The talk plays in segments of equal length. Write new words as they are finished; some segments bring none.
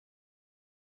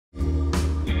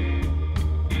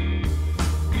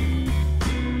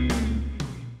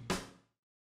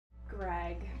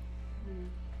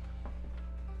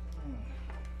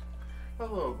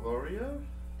Hello, Gloria.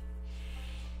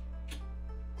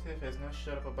 Tiff has not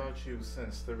shut up about you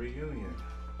since the reunion.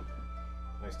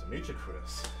 Nice to meet you,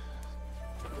 Chris.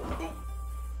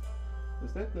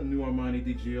 Is that the new Armani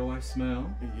DGO I smell?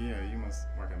 Yeah, you must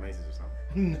work at Macy's or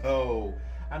something. No,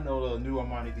 I know the new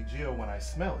Armani DGO when I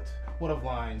smell it. One of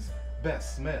Line's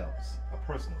best smells, a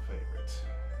personal favorite.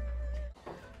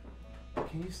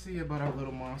 Can you see about our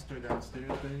little monster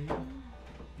downstairs, babe?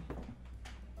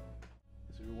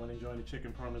 Is everyone enjoying the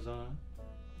chicken parmesan?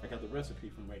 I got the recipe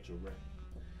from Rachel Ray.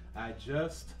 I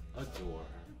just adore her.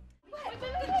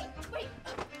 Wait!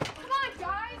 Come on,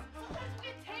 guys! Sometimes we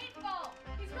get painful!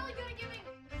 He's really good at giving...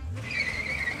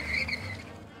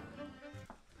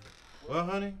 Well,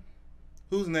 honey,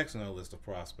 who's next on our list of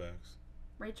prospects?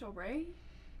 Rachel Ray?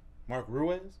 Mark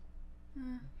Ruiz?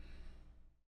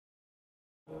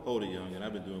 Hold it, youngin'.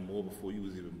 I've been doing more before you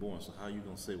was even born, so how you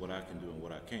gonna say what I can do and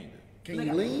what I can't do? Can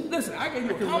you lean? Listen, I gave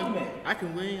you a compliment. I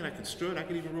can lean, I can strut, I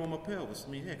can even roll my pelvis.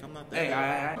 I mean, heck, I'm not that.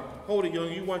 Hey, Hold it,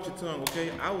 young. You watch your tongue, okay?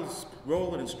 I was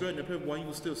rolling and strutting the pelvis while you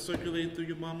was still circulating through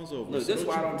your mama's ovaries. Look, this is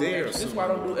why I don't do extra. This is why I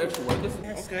don't do extra work. This is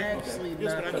Okay,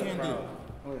 here's what I can do.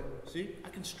 See, I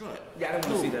can strut. Yeah, I didn't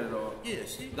want to see that at all. Yeah,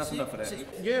 see, That's enough of that. See?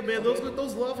 Yeah, man,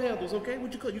 those love handles, okay?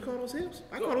 What you call those hips?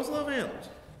 I call those love handles.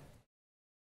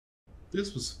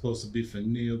 This was supposed to be for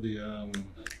Neil,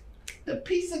 The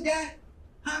pizza guy?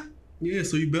 Huh? Yeah,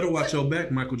 so you better watch your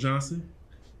back, Michael Johnson.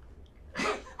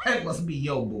 That must be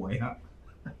your boy, huh?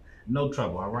 No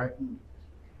trouble, all right?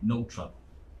 No trouble.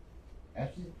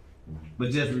 That's it.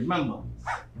 But just remember,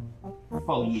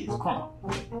 4 years crunk.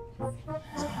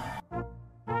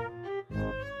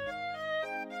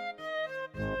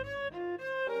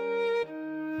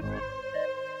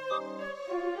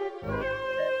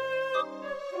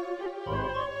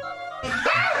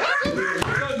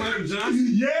 Michael Johnson?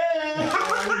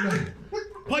 Yeah!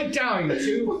 Pipe down, you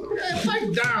two. Yeah,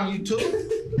 pipe down, you two.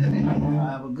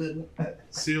 Have a good one.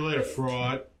 See you later,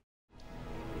 fraud.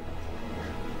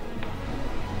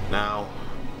 Now,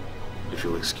 if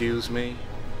you'll excuse me,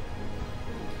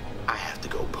 I have to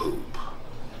go poop.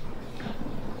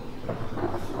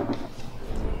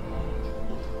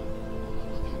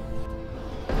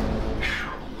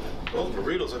 Those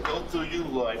burritos will go through you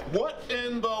like, what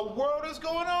in the world is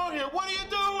going on here? What are you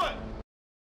doing?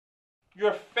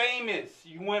 You're famous.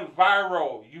 You went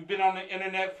viral. You've been on the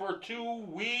internet for 2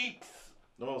 weeks.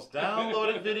 The most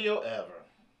downloaded video ever.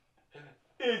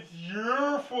 It's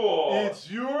your fault. It's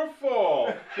your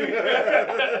fault.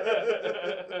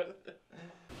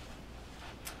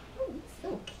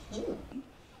 So cute.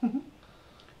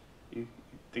 You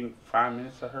think 5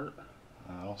 minutes will hurt?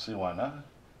 I don't see why not.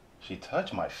 She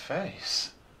touched my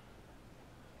face.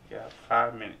 Yeah,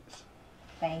 5 minutes.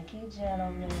 Thank you,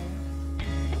 gentlemen.